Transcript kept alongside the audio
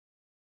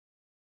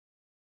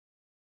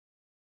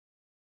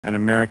An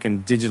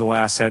American digital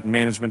asset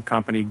management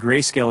company,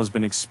 Grayscale has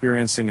been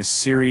experiencing a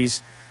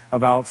series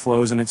of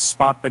outflows in its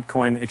spot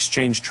Bitcoin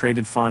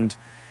exchange-traded fund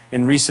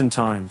in recent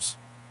times.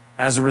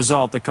 As a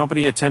result, the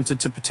company attempted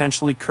to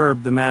potentially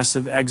curb the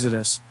massive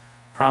exodus,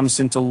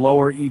 promising to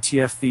lower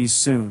ETF fees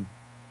soon.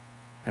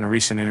 In a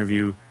recent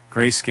interview,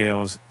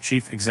 Grayscale's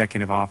Chief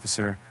Executive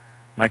Officer,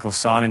 Michael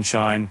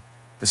Sonnenschein,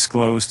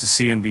 disclosed to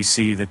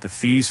CNBC that the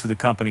fees for the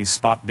company's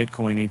spot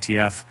Bitcoin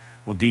ETF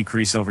will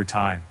decrease over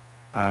time.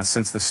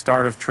 Since the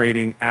start of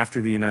trading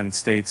after the United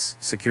States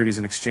Securities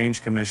and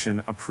Exchange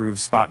Commission approved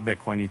spot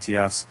Bitcoin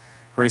ETFs,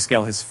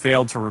 Grayscale has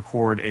failed to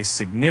record a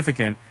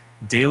significant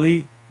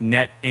daily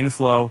net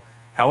inflow.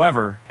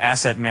 However,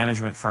 asset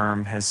management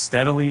firm has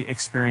steadily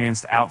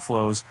experienced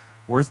outflows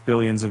worth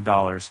billions of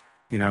dollars.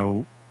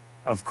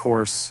 Of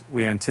course,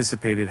 we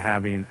anticipated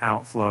having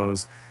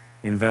outflows.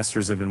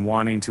 Investors have been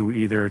wanting to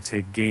either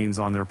take gains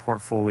on their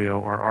portfolio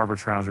or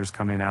arbitrageurs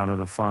coming out of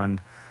the fund,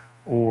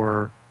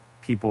 or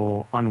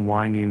people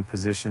unwinding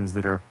positions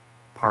that are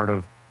part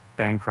of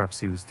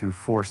bankruptcies through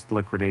forced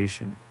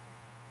liquidation,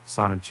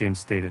 Sonnenschein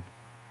stated.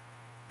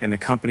 And the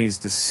company's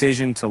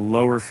decision to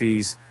lower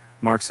fees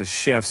marks a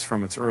shift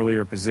from its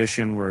earlier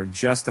position where it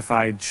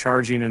justified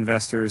charging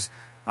investors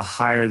a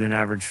higher than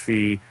average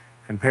fee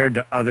compared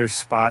to other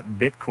spot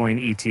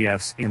Bitcoin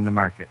ETFs in the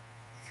market.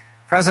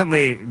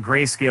 Presently,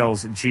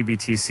 Grayscale's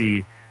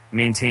GBTC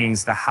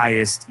maintains the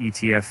highest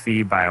ETF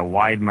fee by a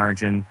wide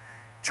margin,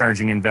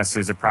 charging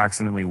investors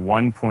approximately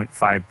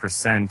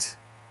 1.5%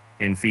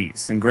 in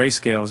fees. And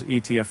Grayscale's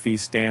ETF fee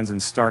stands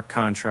in stark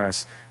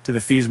contrast to the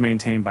fees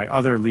maintained by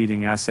other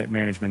leading asset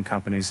management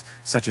companies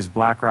such as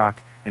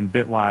BlackRock and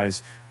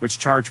Bitwise, which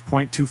charge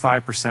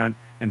 0.25%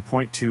 and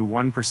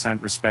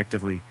 0.21%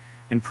 respectively.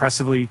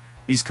 Impressively,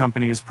 these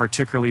companies,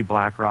 particularly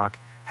BlackRock,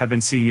 have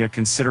been seeing a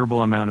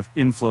considerable amount of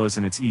inflows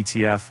in its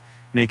ETF,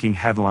 making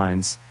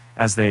headlines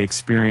as they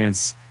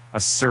experience a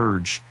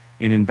surge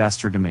in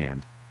investor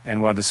demand.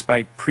 And while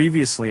despite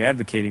previously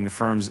advocating the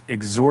firm's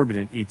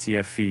exorbitant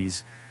ETF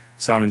fees,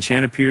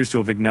 Sonnenschein appears to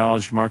have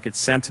acknowledged market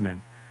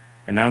sentiment,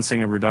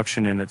 announcing a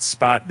reduction in its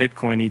spot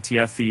Bitcoin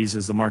ETF fees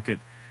as the market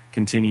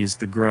continues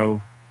to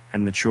grow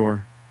and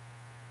mature.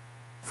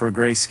 For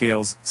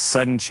Grayscale's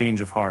sudden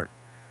change of heart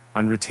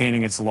on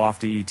retaining its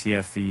lofty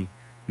ETF fee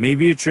may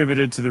be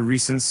attributed to the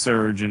recent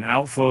surge in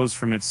outflows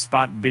from its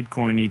spot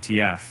Bitcoin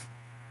ETF.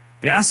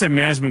 The asset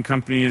management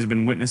company has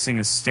been witnessing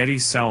a steady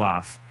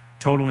sell-off,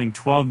 totaling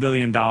 $12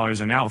 billion in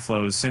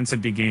outflows since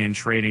it began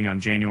trading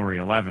on January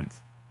 11th.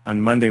 On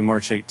Monday,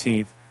 March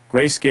 18th,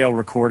 Grayscale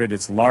recorded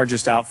its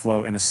largest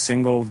outflow in a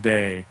single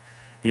day.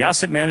 The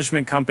asset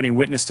management company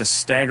witnessed a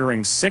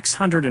staggering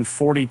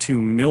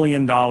 $642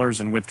 million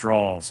in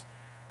withdrawals.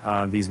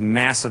 These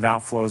massive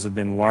outflows have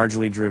been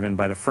largely driven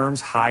by the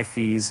firm's high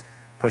fees,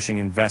 pushing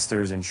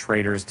investors and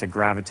traders to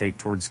gravitate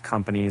towards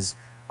companies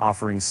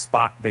offering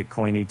spot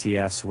Bitcoin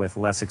ETFs with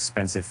less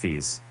expensive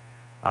fees.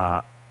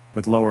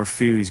 With lower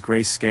fees,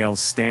 Grayscale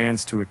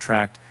stands to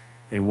attract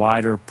a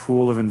wider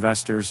pool of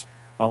investors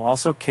while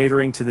also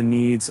catering to the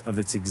needs of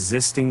its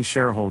existing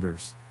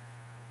shareholders.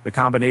 The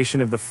combination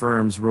of the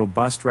firm's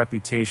robust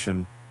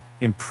reputation,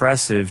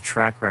 impressive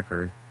track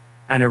record,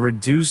 and a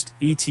reduced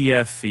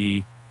ETF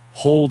fee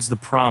holds the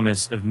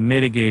promise of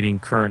mitigating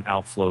current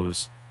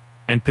outflows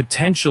and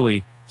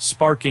potentially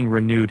sparking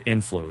renewed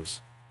inflows.